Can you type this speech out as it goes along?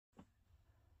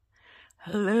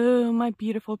Hello, my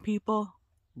beautiful people.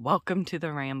 Welcome to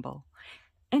the ramble.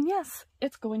 And yes,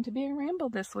 it's going to be a ramble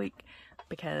this week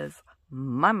because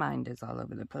my mind is all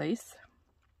over the place.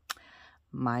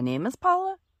 My name is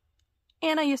Paula,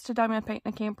 and I used to diamond paint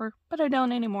in a camper, but I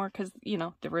don't anymore because,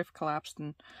 the roof collapsed,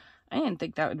 and I didn't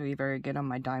think that would be very good on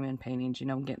my diamond paintings,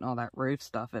 getting all that roof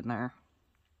stuff in there.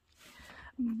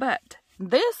 But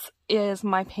this is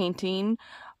my painting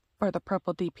for the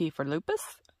Purple DP for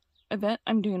Lupus event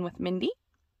I'm doing with Mindy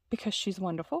because she's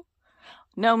wonderful.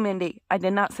 No, Mindy, I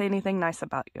did not say anything nice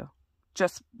about you.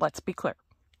 Just let's be clear.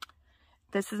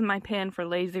 This is my pen for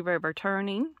Lazy River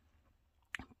Turning.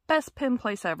 Best pen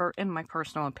place ever, in my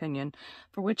personal opinion,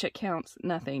 for which it counts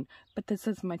nothing. But this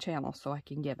is my channel, so I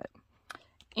can give it.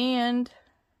 And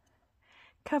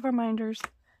cover minders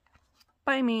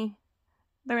by me.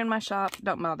 They're in my shop.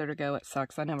 Don't bother to go. It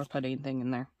sucks. I never put anything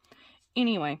in there.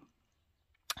 Anyway,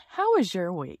 how was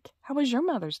your week? How was your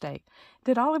Mother's Day?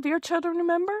 Did all of your children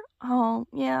remember? Oh,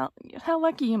 yeah. How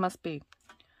lucky you must be.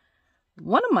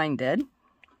 One of mine did.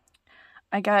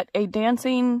 I got a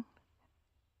dancing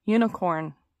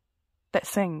unicorn that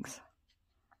sings.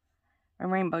 A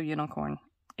rainbow unicorn.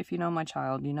 If you know my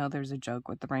child, you know there's a joke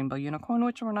with the rainbow unicorn,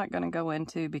 which we're not going to go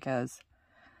into because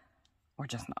we're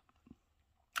just not.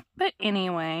 But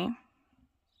anyway,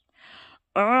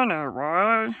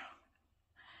 because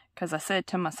I said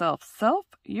to myself, self,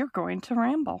 you're going to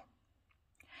ramble.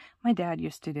 My dad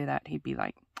used to do that. He'd be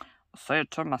like, I said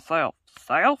to myself,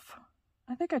 self.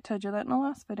 I think I told you that in the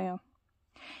last video.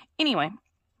 Anyway,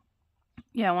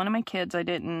 yeah, one of my kids I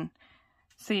didn't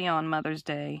see on Mother's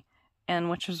Day, and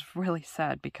which was really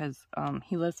sad because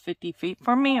he lives 50 feet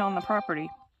from me on the property.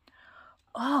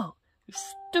 Oh, you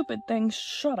stupid thing,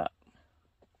 shut up.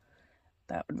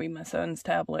 That would be my son's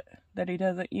tablet that he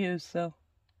doesn't use, so,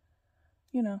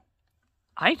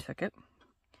 I took it.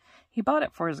 He bought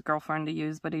it for his girlfriend to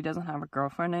use, but he doesn't have a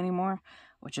girlfriend anymore,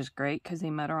 which is great because he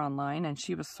met her online, and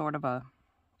she was sort of a,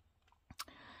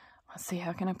 let's see,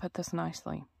 how can I put this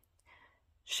nicely?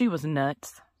 She was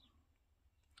nuts.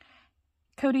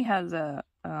 Cody has a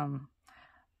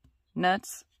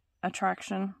nuts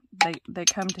attraction. They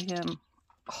come to him.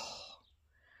 Oh,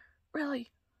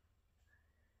 really?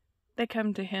 They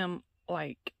come to him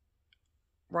like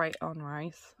right on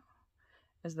rice,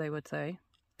 as they would say.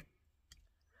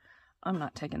 I'm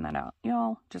not taking that out.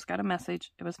 Y'all, just got a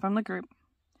message. It was from the group.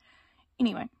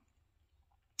 Anyway,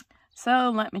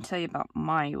 so let me tell you about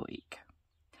my week.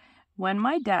 When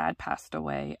my dad passed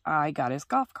away, I got his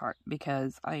golf cart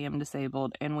because I am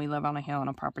disabled and we live on a hill on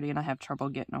a property and I have trouble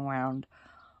getting around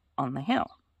on the hill.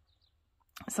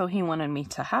 So he wanted me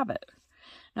to have it.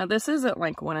 Now, this isn't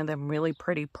like one of them really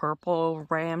pretty purple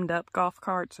rammed up golf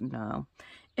carts. No,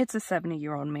 it's a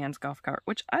 70-year-old man's golf cart,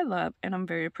 which I love and I'm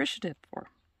very appreciative for.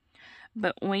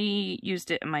 But we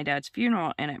used it in my dad's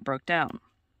funeral and it broke down.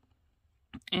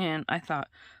 And I thought,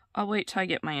 I'll wait till I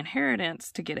get my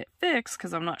inheritance to get it fixed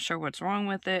because I'm not sure what's wrong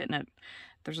with it. And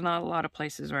there's not a lot of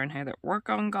places around here that work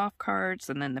on golf carts.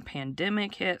 And then the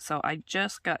pandemic hit, so I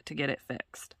just got to get it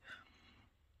fixed.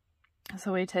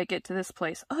 So we take it to this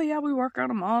place. Oh yeah, we work on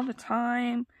them all the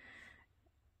time.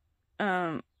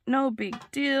 No big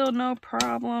deal, no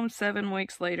problem. 7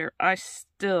 weeks later, I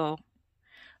still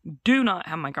do not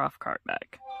have my golf cart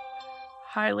back.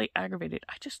 Highly aggravated.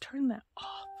 I just turned that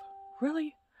off.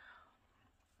 Really?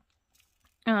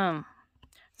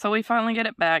 So we finally get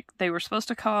it back. They were supposed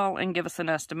to call and give us an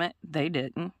estimate. They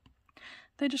didn't.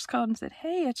 They just called and said,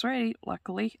 hey, it's ready.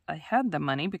 Luckily, I had the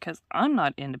money because I'm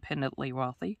not independently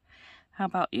wealthy. How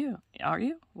about you? Are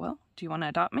you? Well, do you want to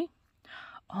adopt me?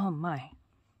 Oh my.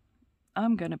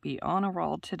 I'm going to be on a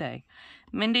roll today.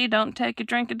 Mindy, don't take a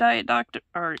drink of Diet Dr.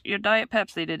 or your Diet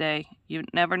Pepsi today. You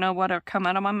never know what'll come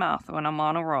out of my mouth when I'm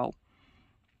on a roll.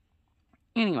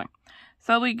 Anyway,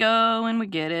 so we go and we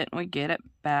get it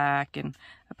back, and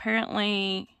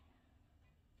apparently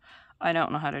I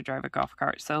don't know how to drive a golf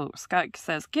cart. So Scott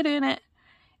says, get in it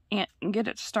and get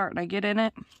it to start. And I get in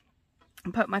it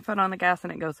and put my foot on the gas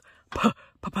and it goes, puh,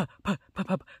 puh, puh, puh, puh,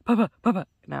 puh, puh, puh, puh, puh.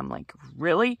 And I'm like,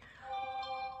 really?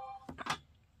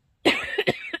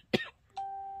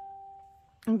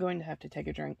 I'm going to have to take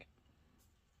a drink.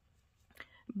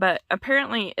 But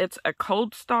apparently it's a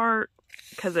cold start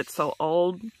because it's so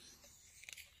old.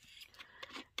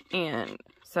 And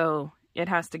so it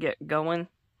has to get going.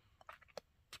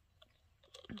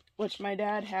 Which my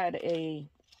dad had a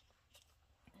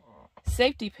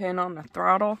safety pin on the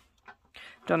throttle.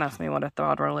 Don't ask me what a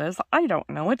throttle is. I don't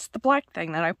know. It's the black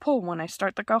thing that I pull when I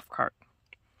start the golf cart.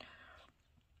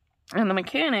 And the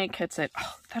mechanic had said,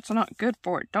 oh, that's not good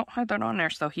for it. Don't have that on there.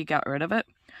 So he got rid of it.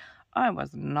 I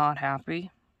was not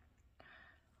happy.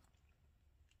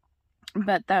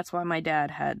 But that's why my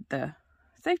dad had the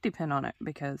safety pin on it,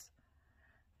 because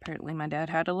apparently my dad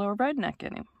had a little redneck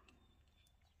in him.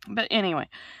 But anyway,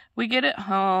 we get it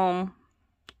home,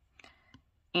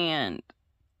 and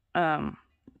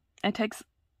it takes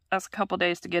us a couple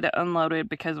days to get it unloaded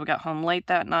because we got home late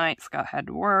that night. Scott had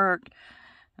to work,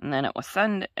 and then it was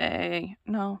Sunday.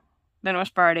 No, then it was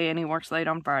Friday, and he works late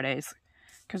on Fridays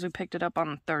because we picked it up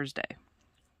on Thursday.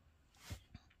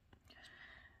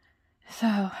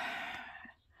 So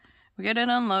we get it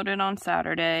unloaded on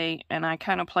Saturday, and I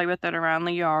kind of play with it around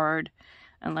the yard,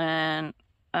 and then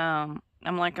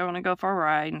I'm like, I want to go for a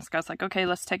ride, and Scott's like, okay,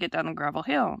 let's take it down the gravel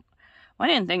hill. Well, I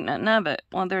didn't think nothing of it.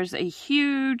 Well, there's a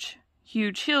huge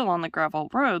hill on the gravel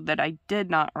road that I did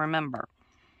not remember.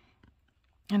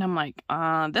 And I'm like,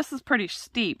 this is pretty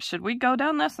steep. Should we go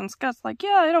down this? And Scott's like,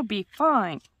 yeah, it'll be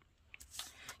fine.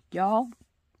 Y'all,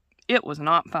 it was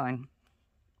not fine.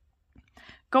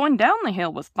 Going down the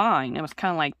hill was fine. It was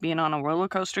kind of like being on a roller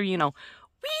coaster, you know.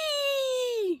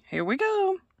 Whee! Here we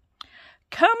go.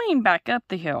 Coming back up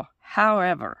the hill,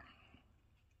 however,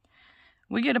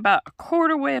 we get about a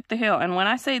quarter way up the hill. And when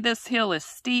I say this hill is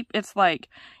steep, it's like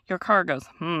your car goes,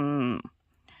 The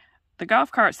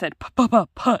golf cart said,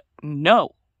 put,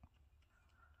 no.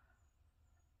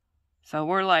 So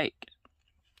we're like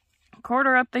a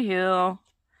quarter up the hill.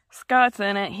 Scott's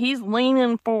in it. He's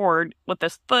leaning forward with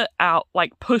his foot out,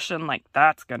 like pushing, like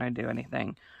that's going to do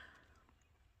anything.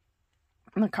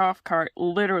 And the golf cart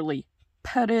literally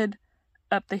putted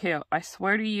up the hill. I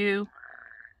swear to you,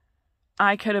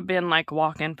 I could have been like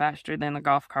walking faster than the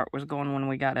golf cart was going when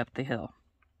we got up the hill.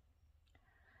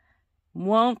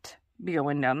 Won't be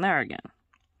going down there again.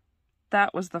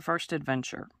 That was the first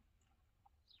adventure.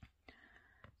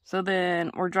 So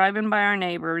then we're driving by our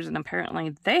neighbors, and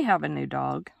apparently they have a new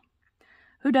dog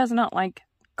who does not like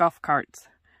golf carts.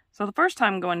 So the first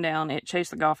time going down, it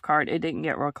chased the golf cart. It didn't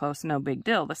get real close, no big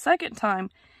deal. The second time,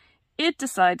 it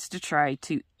decides to try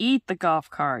to eat the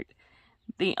golf cart.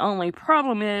 The only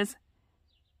problem is,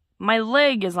 my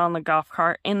leg is on the golf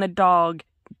cart, and the dog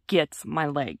gets my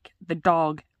leg. The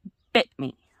dog bit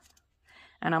me.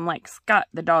 And I'm like, Scott,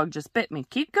 the dog just bit me.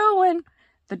 Keep going.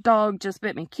 The dog just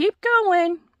bit me. Keep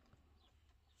going.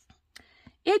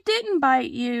 It didn't bite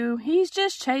you. He's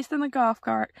just chasing the golf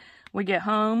cart. We get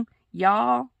home.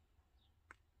 Y'all,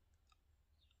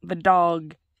 the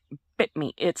dog bit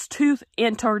me. Its tooth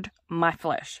entered my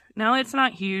flesh. Now, it's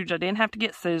not huge. I didn't have to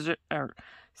get stitches,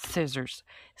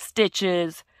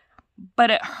 but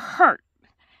it hurt.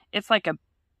 It's like a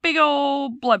big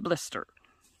old blood blister.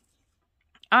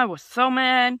 I was so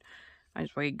mad. I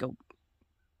just ready to go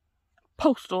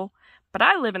postal. But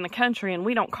I live in the country, and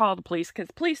we don't call the police because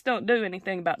police don't do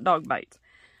anything about dog bites.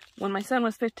 When my son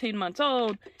was 15 months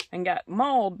old and got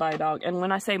mauled by a dog, and when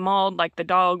I say mauled, like the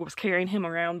dog was carrying him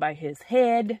around by his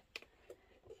head,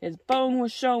 his bone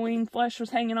was showing, flesh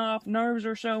was hanging off, nerves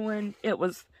were showing. It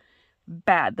was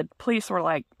bad. The police were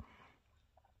like,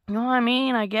 you know what I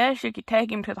mean? I guess you could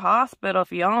take him to the hospital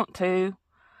if you want to. You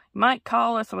might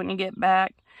call us when you get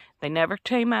back. They never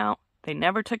came out. They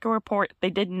never took a report. They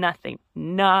did nothing.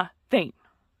 Nothing.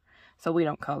 So we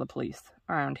don't call the police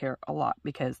around here a lot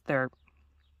because they're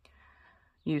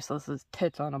useless as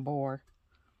tits on a boar.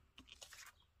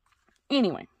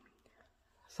 Anyway.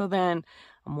 So then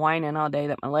I'm whining all day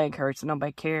that my leg hurts and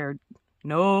nobody cared.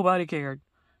 Nobody cared.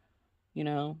 You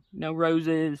know, no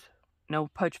roses. No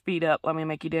put your feet up. Let me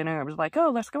make you dinner. It was like, oh,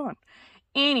 let's go on.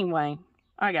 Anyway,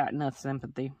 I got enough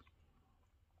sympathy.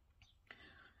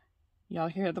 Y'all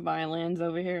hear the violins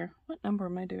over here? What number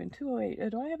am I doing?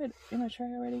 208. Do I have it in my tray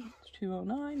already? It's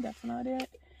 209. That's not it.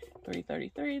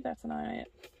 333. That's not it.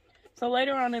 So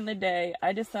later on in the day,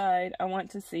 I decide I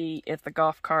want to see if the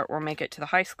golf cart will make it to the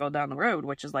high school down the road,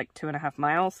 which is like 2.5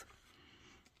 miles.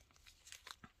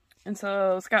 And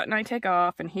so Scott and I take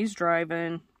off, and he's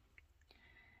driving.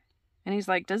 And he's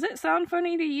like, does it sound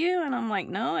funny to you? And I'm like,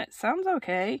 no, it sounds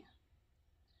okay.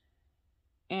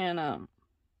 And,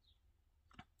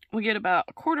 we get about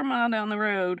a quarter mile down the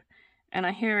road, and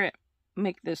I hear it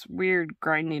make this weird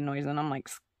grinding noise, and I'm like,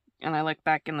 and I look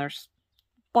back, and there's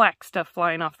black stuff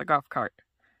flying off the golf cart.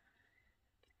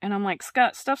 And I'm like,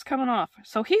 Scott, stuff's coming off.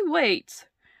 So he waits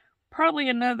probably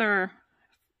another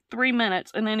 3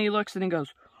 minutes, and then he looks and he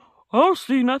goes, I don't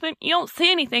see nothing. You don't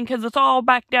see anything because it's all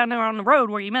back down there on the road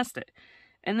where you missed it.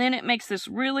 And then it makes this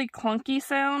really clunky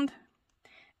sound,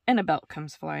 and a belt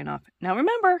comes flying off. Now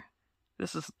remember,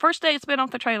 this is the first day it's been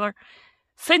off the trailer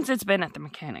since it's been at the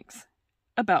mechanics.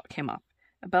 A belt came off.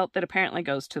 A belt that apparently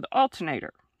goes to the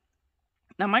alternator.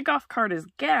 Now my golf cart is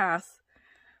gas,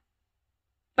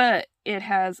 but it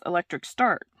has electric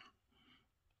start.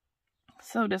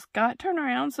 So does God turn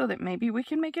around so that maybe we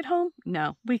can make it home?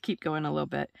 No, we keep going a little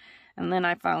bit. And then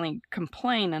I finally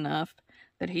complain enough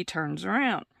that he turns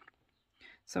around.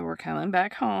 So we're coming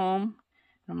back home.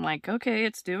 I'm like, okay,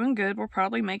 it's doing good. We'll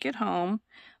probably make it home.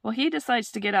 Well, he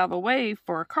decides to get out of the way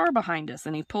for a car behind us,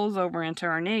 and he pulls over into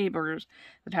our neighbor's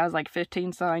that has like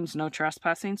 15 signs, no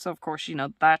trespassing. So, of course,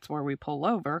 that's where we pull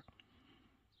over.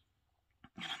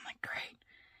 And I'm like, great.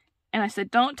 And I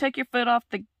said, don't take your foot off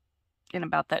the... And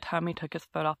about that time, he took his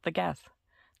foot off the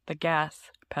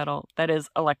gas pedal that is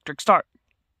electric start.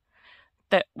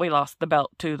 That we lost the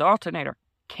belt to the alternator.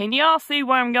 Can y'all see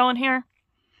where I'm going here?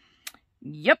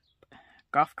 Yep.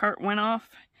 Golf cart went off,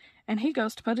 and he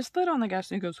goes to put his foot on the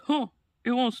gas, and he goes, huh,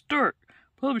 it won't start.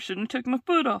 Probably shouldn't have took my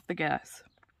foot off the gas.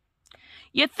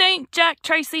 You think, Jack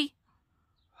Tracy?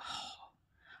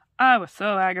 I was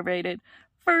so aggravated.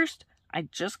 First, I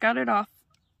just got it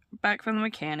back from the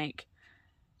mechanic.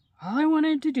 All I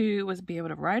wanted to do was be able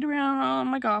to ride around on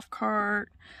my golf cart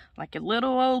like a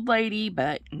little old lady,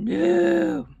 but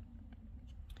no.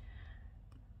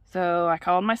 So I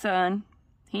called my son.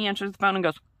 He answers the phone and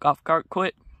goes, golf cart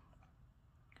quit.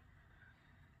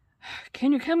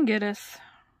 Can you come get us?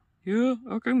 Yeah,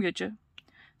 I'll come get you.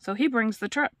 So he brings the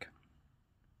truck.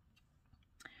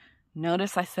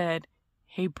 Notice I said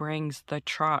he brings the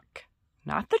truck.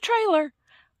 Not the trailer.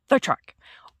 The truck.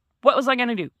 What was I going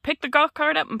to do? Pick the golf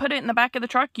cart up and put it in the back of the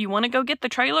truck? You want to go get the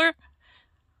trailer?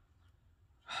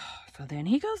 So then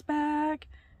he goes back,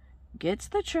 gets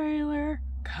the trailer,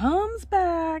 comes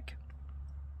back.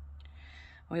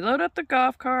 We load up the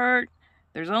golf cart.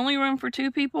 There's only room for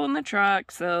 2 people in the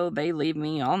truck, so they leave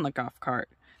me on the golf cart.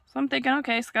 So I'm thinking,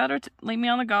 okay, Scott will leave me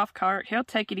on the golf cart. He'll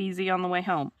take it easy on the way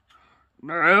home.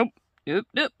 Nope.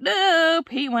 Nope.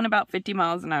 He went about 50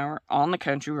 miles an hour on the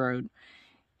country road.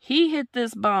 He hit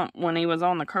this bump when he was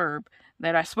on the curb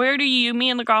that I swear to you, me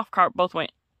and the golf cart both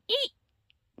went,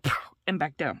 eek, and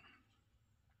back down.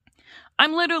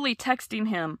 I'm literally texting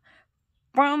him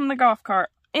from the golf cart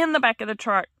in the back of the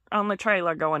truck on the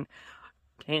trailer going,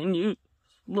 can you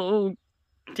slow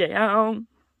down?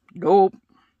 Nope.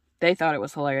 They thought it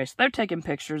was hilarious. They're taking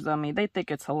pictures of me. They think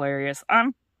it's hilarious.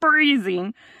 I'm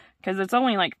freezing because it's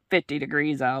only like 50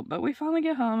 degrees out, but we finally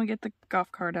get home and get the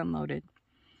golf cart unloaded.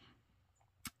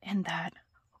 And that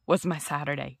was my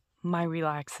Saturday, my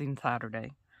relaxing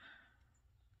Saturday.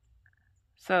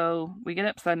 So we get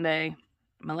up Sunday.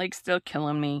 My leg's still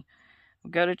killing me. We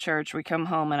go to church, we come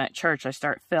home, and at church I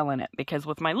start feeling it. Because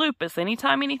with my lupus,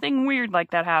 anytime anything weird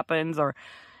like that happens, or,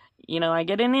 I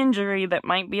get an injury that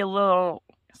might be a little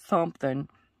something,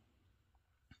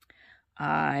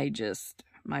 my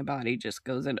body just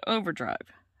goes into overdrive.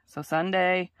 So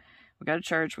Sunday, we go to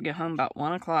church, we get home about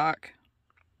 1 o'clock,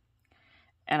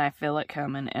 and I feel it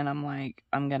coming, and I'm like,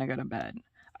 I'm gonna go to bed.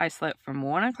 I slept from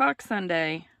 1 o'clock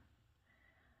Sunday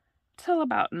till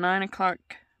about 9 o'clock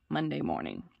Monday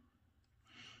morning.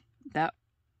 That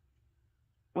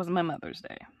was my Mother's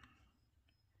Day.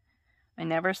 I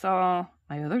never saw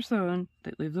my other son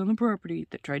that lives on the property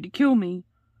that tried to kill me.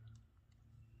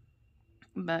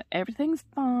 But everything's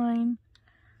fine.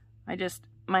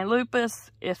 My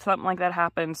lupus, if something like that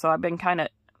happens, so I've been kind of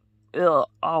ill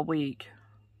all week.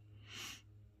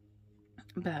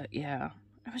 But yeah,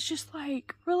 it was just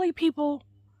like, really, people?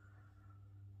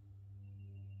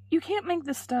 You can't make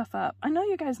this stuff up. I know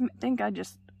you guys think I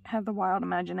just have the wild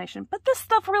imagination, but this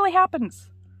stuff really happens.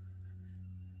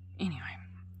 Anyway,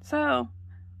 so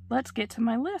let's get to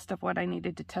my list of what I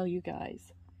needed to tell you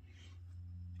guys.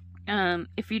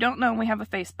 If you don't know, we have a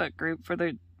Facebook group for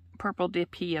the Purple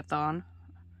Dip-a-thon.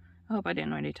 I hope I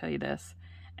didn't already tell you this.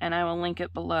 And I will link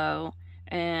it below.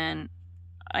 And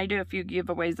I do a few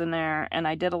giveaways in there, and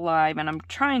I did a live, and I'm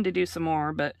trying to do some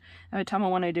more, but every time I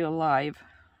want to do a live,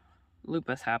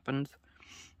 lupus happens.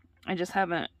 I just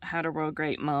haven't had a real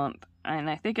great month, and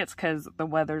I think it's because the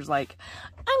weather's like,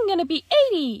 I'm gonna be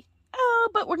 80! Oh,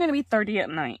 but we're gonna be 30 at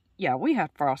night. Yeah, we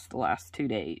had frost the last 2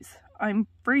 days. I'm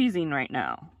freezing right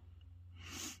now.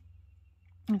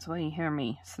 That's why you hear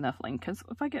me snuffling, because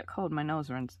if I get cold, my nose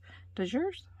runs. Does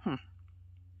yours?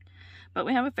 But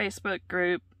we have a Facebook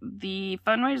group. The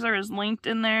fundraiser is linked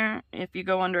in there. If you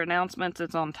go under announcements,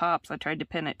 it's on top. So I tried to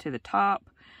pin it to the top,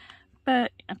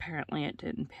 but apparently it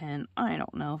didn't pin. I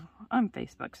don't know. I'm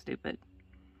Facebook stupid.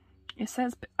 It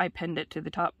says I pinned it to the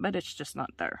top, but it's just not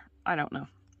there. I don't know.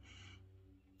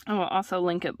 I will also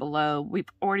link it below. We've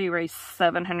already raised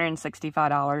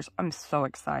 $765. I'm so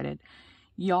excited.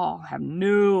 Y'all have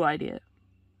no idea.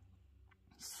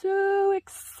 So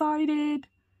excited.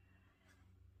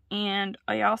 And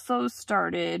I also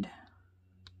started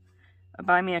a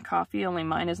Buy Me a Coffee, only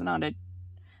mine is not a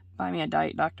Buy me a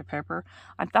Diet Dr. Pepper.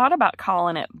 I thought about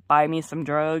calling it Buy Me Some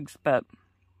Drugs, but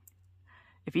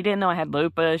if you didn't know I had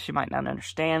lupus, you might not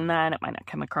understand that. It might not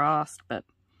come across, but...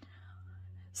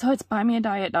 So it's Buy Me a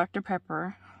Diet Dr.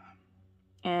 Pepper.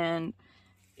 And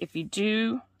if you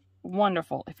do,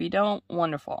 wonderful. If you don't,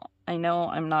 wonderful. I know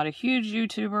I'm not a huge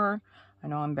YouTuber. I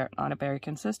know I'm not a very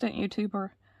consistent YouTuber.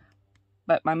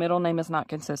 But my middle name is not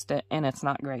consistent, and it's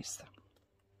not Grace.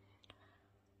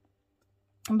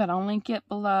 But I'll link it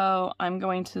below. I'm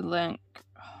going to link,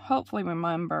 hopefully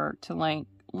remember to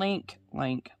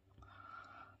link.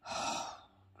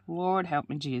 Lord help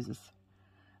me, Jesus.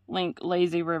 Link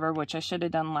Lazy River, which I should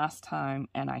have done last time,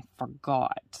 and I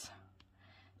forgot.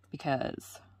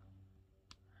 Because,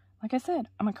 like I said,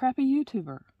 I'm a crappy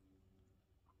YouTuber.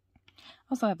 I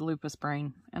also have lupus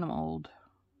brain, and I'm old.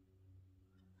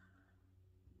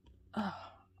 Ugh.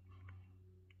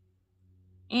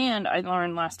 And I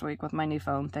learned last week with my new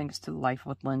phone, thanks to Life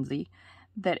with Lindsay,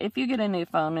 that if you get a new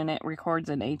phone and it records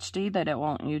in HD, that it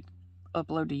won't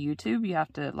upload to YouTube. You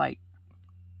have to, like,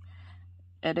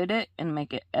 edit it and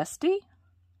make it SD.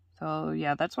 So,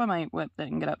 yeah, that's why my WIP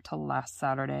didn't get up till last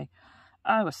Saturday.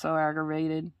 I was so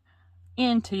aggravated.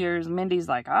 In tears. Mindy's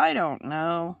like, I don't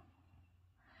know.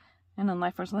 And then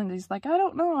Life with Lindsay's like, I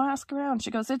don't know. I'll ask around.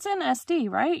 She goes, it's in SD,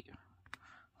 right?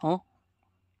 Huh?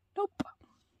 Nope.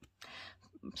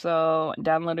 So,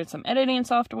 downloaded some editing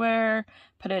software,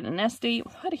 put it in SD.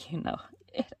 What do you know?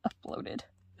 It uploaded.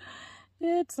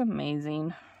 It's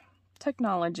amazing.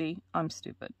 Technology. I'm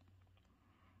stupid.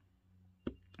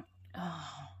 Oh.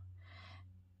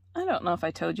 I don't know if I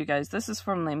told you guys. This is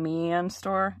from the Mian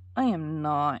store. I am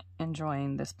not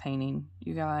enjoying this painting,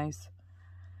 you guys.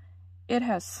 It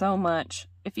has so much.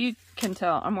 If you can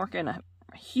tell, I'm working a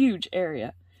huge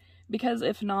area. Because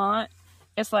if not,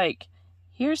 it's like,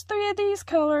 here's 3 of these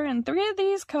color and 3 of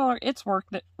these color. It's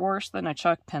worse than a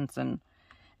Chuck Pinson.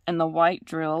 And the white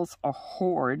drills are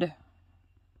horrid.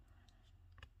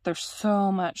 There's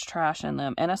so much trash in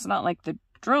them. And it's not like the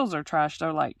drills are trash.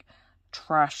 They're like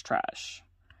trash.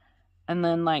 And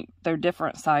then like they're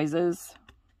different sizes.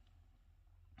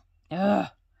 Ugh.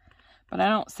 But I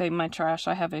don't save my trash.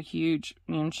 I have a huge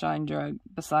moonshine jug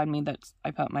beside me that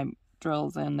I put my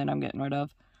drills in that I'm getting rid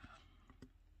of.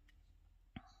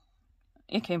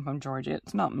 It came from Georgia.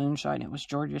 It's not moonshine. It was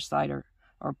Georgia cider.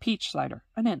 Or peach cider.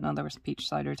 I didn't know there was peach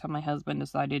cider until my husband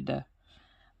decided to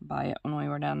buy it when we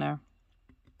were down there.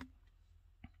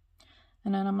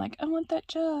 And then I'm like, I want that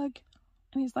jug.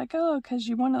 And he's like, oh, because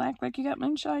you want to act like you got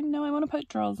moonshine? No, I want to put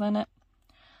drills in it.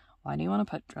 Why do you want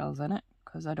to put drills in it?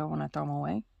 Because I don't want to throw them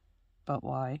away. But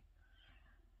why?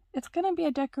 It's going to be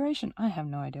a decoration. I have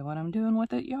no idea what I'm doing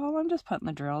with it, y'all. I'm just putting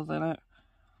the drills in it.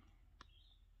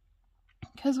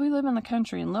 Because we live in the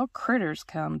country and little critters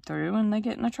come through and they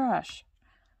get in the trash.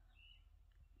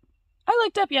 I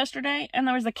looked up yesterday and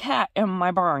there was a cat in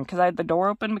my barn because I had the door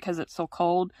open because it's so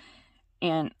cold.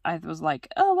 And I was like,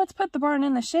 oh, let's put the barn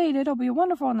in the shade. It'll be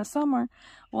wonderful in the summer.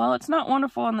 Well, it's not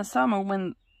wonderful in the summer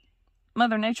when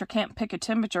Mother Nature can't pick a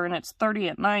temperature and it's 30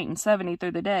 at night and 70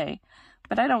 through the day.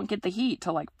 But I don't get the heat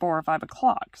till like 4 or 5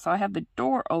 o'clock. So I have the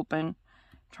door open,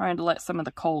 trying to let some of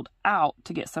the cold out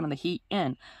to get some of the heat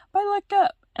in. But I looked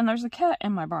up and there's a cat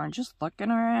in my barn just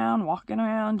looking around, walking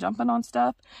around, jumping on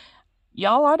stuff.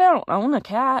 Y'all, I don't own a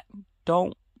cat.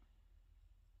 Don't.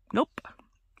 Nope.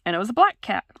 And it was a black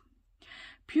cat.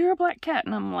 Pure black cat.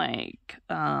 And I'm like,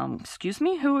 excuse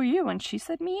me, who are you? And she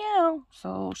said meow.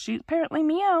 So she apparently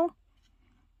meow.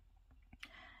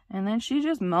 And then she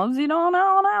just moseyed on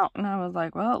out. And I was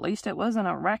like, well, at least it wasn't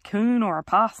a raccoon or a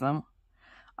possum.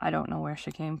 I don't know where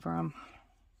she came from.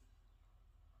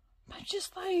 But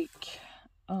just like,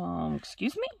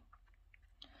 excuse me?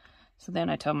 So then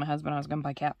I told my husband I was going to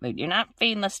buy cat food. You're not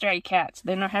feeding the stray cats.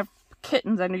 Then they'll have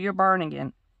kittens under your barn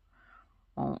again.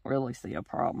 I don't really see a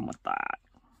problem with that.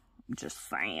 Just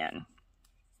saying.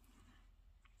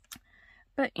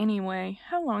 But anyway,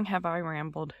 how long have I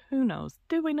rambled? Who knows?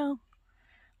 Do we know?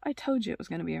 I told you it was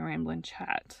going to be a rambling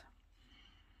chat.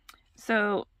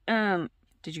 So,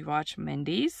 did you watch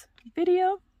Mindy's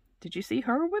video? Did you see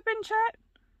her WIP and Chat?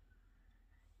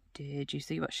 Did you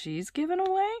see what she's given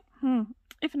away?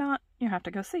 If not, you have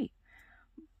to go see.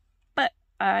 But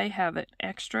I have an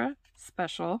extra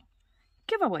special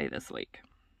giveaway this week.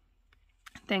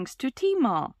 Thanks to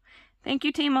T-Mall. Thank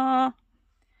you, T-Mall.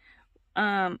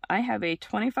 I have a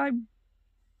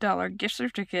 $25 gift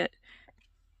certificate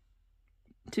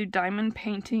to diamond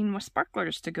painting with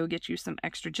sparklers to go get you some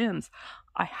extra gems.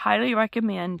 I highly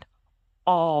recommend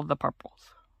all the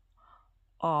purples.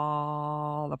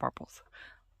 All the purples.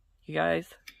 You guys,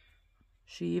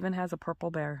 she even has a purple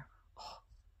bear. Oh,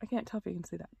 I can't tell if you can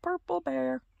see that. Purple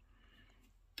bear.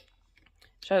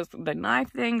 She has the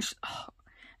knife things,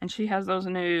 and she has those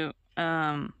new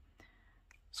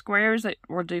squares that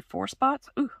will do 4 spots.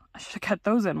 Ooh, I should have cut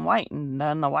those in white and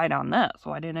done the white on this.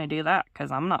 Why didn't I do that?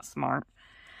 Because I'm not smart.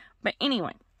 But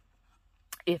anyway,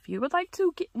 if you would like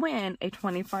to win a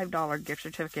 $25 gift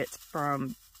certificate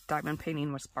from Diamond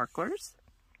Painting with Sparklers,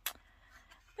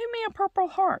 leave me a purple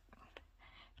heart.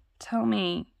 Tell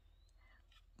me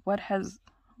what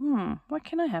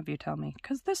can I have you tell me?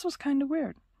 Because this was kind of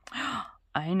weird.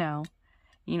 I know.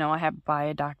 You know, I have buy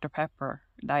a Dr. Pepper,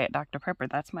 Diet Dr. Pepper.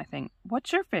 That's my thing.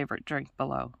 What's your favorite drink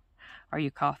below? Are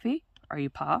you coffee? Are you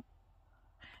pop?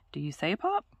 Do you say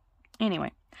pop?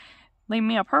 Anyway, leave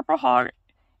me a purple heart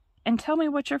and tell me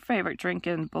what your favorite drink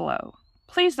is below.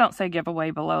 Please don't say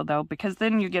giveaway below, though, because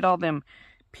then you get all them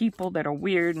people that are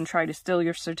weird and try to steal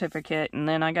your certificate, and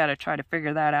then I gotta try to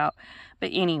figure that out. But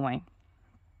anyway,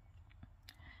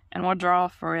 and we'll draw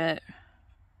for it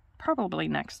probably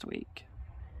next week.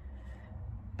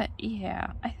 But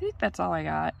yeah, I think that's all I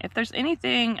got. If there's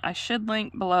anything I should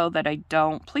link below that I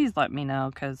don't, please let me know,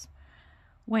 because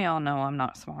we all know I'm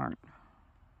not smart.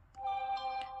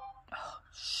 Oh,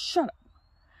 shut up.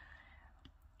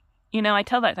 You know, I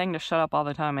tell that thing to shut up all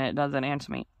the time and it doesn't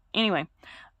answer me. Anyway,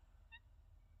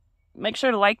 make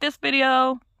sure to like this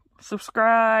video,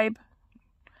 subscribe,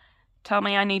 tell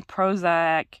me I need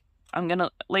Prozac. I'm going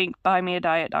to link Buy Me a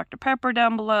Diet Dr. Pepper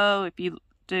down below. If you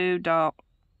do, don't.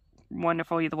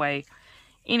 Wonderful either way.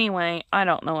 Anyway, I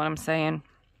don't know what I'm saying.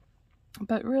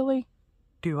 But really,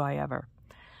 do I ever?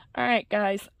 Alright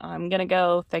guys, I'm going to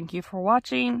go. Thank you for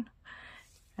watching.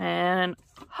 And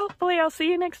hopefully I'll see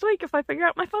you next week if I figure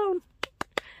out my phone.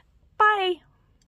 Bye!